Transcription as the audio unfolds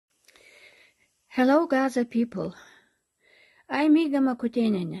Hello, Gaza people. I'm Iga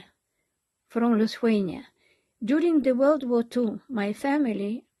Makutenina from Lithuania. During the World War II, my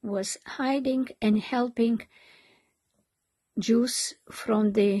family was hiding and helping Jews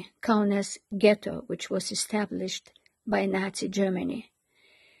from the Kaunas ghetto, which was established by Nazi Germany.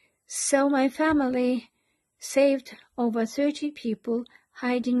 So my family saved over 30 people,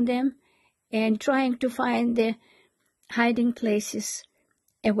 hiding them and trying to find the hiding places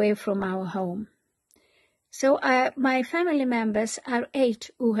away from our home. So my family members are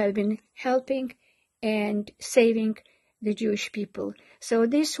 8 who have been helping and saving the Jewish people. So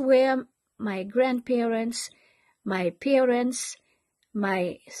these were my grandparents, my parents,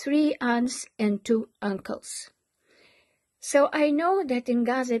 my 3 aunts, and 2 uncles. So I know that in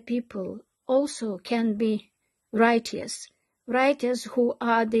Gaza people also can be writers who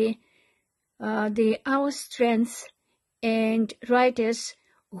are our strength, and writers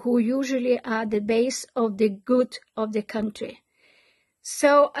who usually are the base of the good of the country.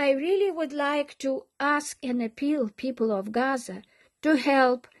 So I really would like to ask and appeal people of Gaza to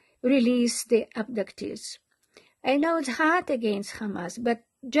help release the abductees. I know it's hard against Hamas, but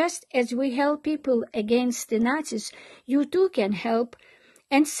just as we help people against the Nazis, you too can help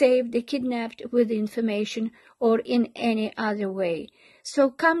and save the kidnapped with information or in any other way. So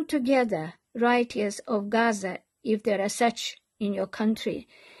come together, writers of Gaza, if there are such in your country,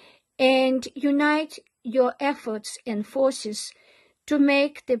 and unite your efforts and forces to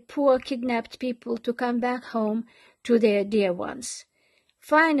make the poor kidnapped people to come back home to their dear ones.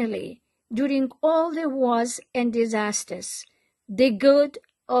 Finally, during all the wars and disasters, the good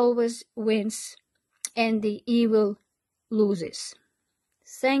always wins and the evil loses.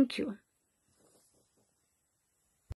 Thank you.